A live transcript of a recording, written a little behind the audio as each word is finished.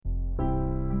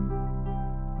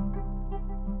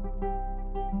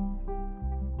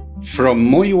From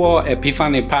Muiwo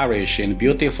Epiphany Parish in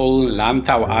beautiful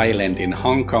Lantau Island in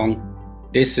Hong Kong,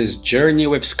 this is Journey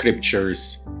with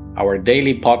Scriptures, our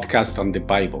daily podcast on the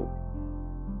Bible.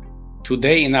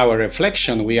 Today in our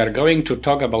reflection, we are going to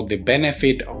talk about the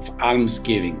benefit of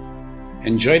almsgiving.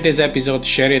 Enjoy this episode,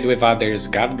 share it with others.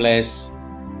 God bless.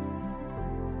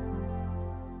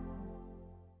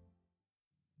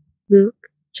 Luke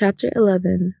chapter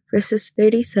 11, verses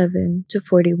 37 to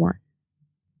 41.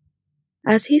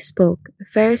 As he spoke, a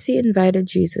Pharisee invited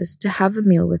Jesus to have a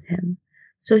meal with him,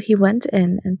 so he went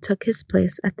in and took his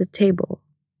place at the table.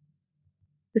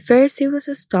 The Pharisee was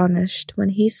astonished when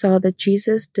he saw that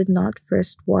Jesus did not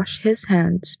first wash his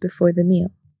hands before the meal.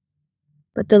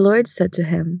 But the Lord said to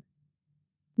him,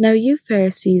 "Now you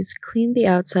Pharisees clean the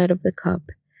outside of the cup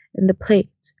and the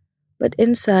plate, but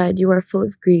inside you are full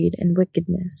of greed and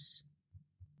wickedness.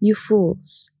 You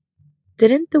fools!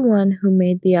 Didn't the one who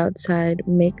made the outside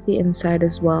make the inside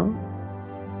as well?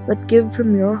 But give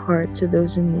from your heart to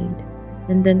those in need,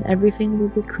 and then everything will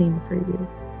be clean for you."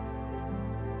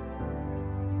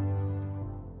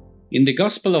 In the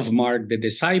Gospel of Mark, the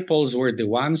disciples were the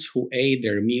ones who ate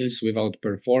their meals without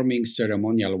performing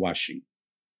ceremonial washing.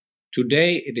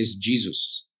 Today it is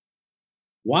Jesus.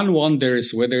 One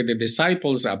wonders whether the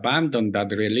disciples abandoned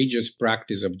that religious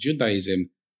practice of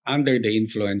Judaism under the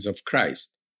influence of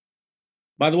Christ.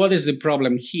 But what is the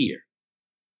problem here?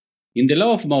 In the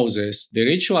law of Moses, the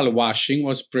ritual washing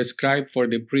was prescribed for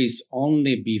the priests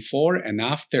only before and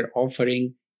after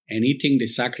offering and eating the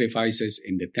sacrifices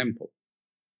in the temple.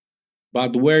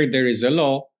 But where there is a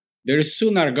law, there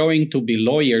soon are going to be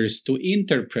lawyers to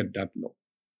interpret that law.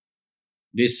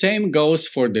 The same goes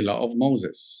for the law of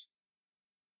Moses.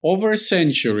 Over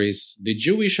centuries, the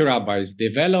Jewish rabbis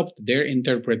developed their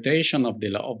interpretation of the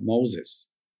law of Moses.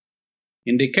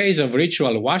 In the case of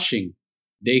ritual washing,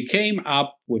 they came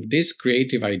up with this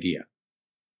creative idea.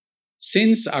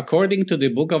 Since, according to the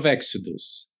book of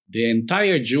Exodus, the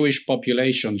entire Jewish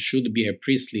population should be a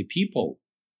priestly people,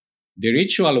 the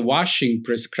ritual washing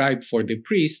prescribed for the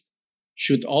priest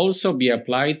should also be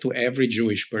applied to every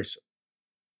Jewish person.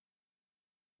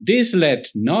 This led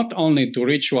not only to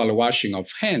ritual washing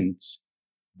of hands,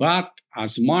 but,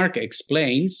 as Mark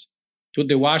explains, to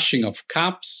the washing of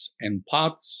cups and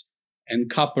pots and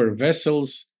copper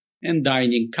vessels and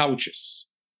dining couches.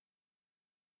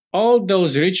 All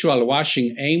those ritual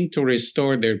washing aim to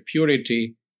restore their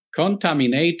purity,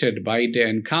 contaminated by the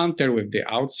encounter with the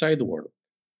outside world.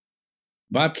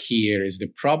 But here is the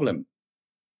problem.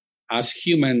 As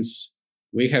humans,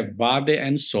 we have body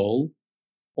and soul,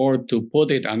 or to put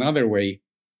it another way,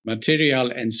 material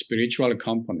and spiritual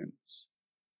components.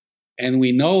 And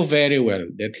we know very well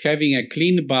that having a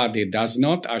clean body does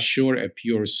not assure a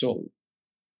pure soul.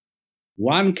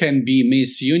 One can be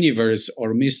Miss Universe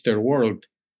or Mr. World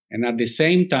and at the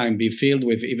same time be filled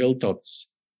with evil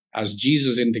thoughts, as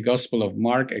Jesus in the Gospel of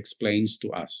Mark explains to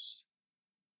us.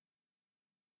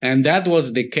 And that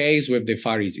was the case with the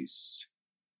Pharisees.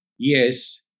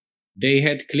 Yes, they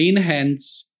had clean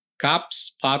hands,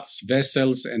 cups, pots,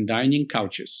 vessels, and dining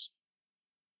couches.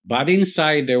 But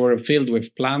inside they were filled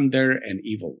with plunder and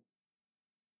evil.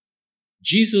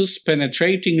 Jesus'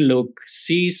 penetrating look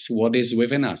sees what is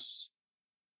within us.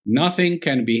 Nothing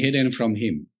can be hidden from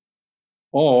him.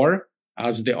 Or,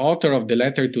 as the author of the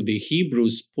letter to the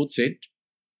Hebrews puts it,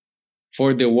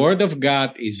 "For the word of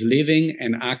God is living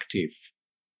and active,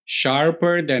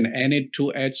 sharper than any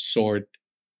two-edged sword,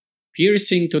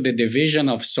 piercing to the division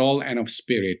of soul and of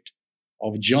spirit,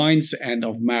 of joints and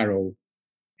of marrow,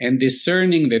 and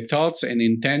discerning the thoughts and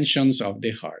intentions of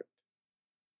the heart.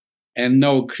 And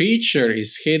no creature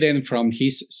is hidden from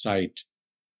his sight,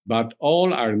 but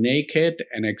all are naked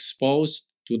and exposed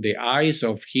to the eyes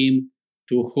of him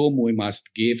to whom we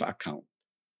must give account."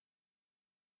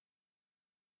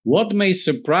 What may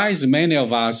surprise many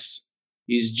of us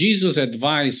is Jesus'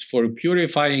 advice for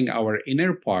purifying our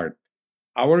inner part,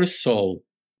 our soul,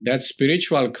 that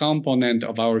spiritual component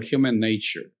of our human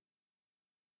nature.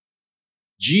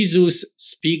 Jesus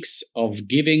speaks of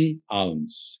giving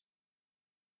alms.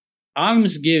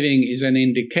 Almsgiving is an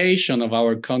indication of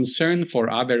our concern for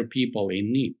other people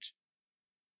in need.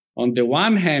 On the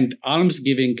one hand,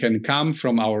 almsgiving can come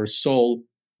from our soul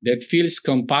that feels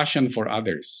compassion for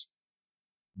others.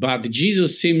 But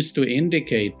Jesus seems to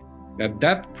indicate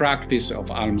that practice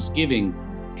of almsgiving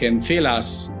can fill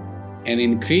us and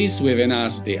increase within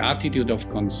us the attitude of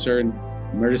concern,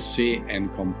 mercy,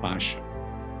 and compassion.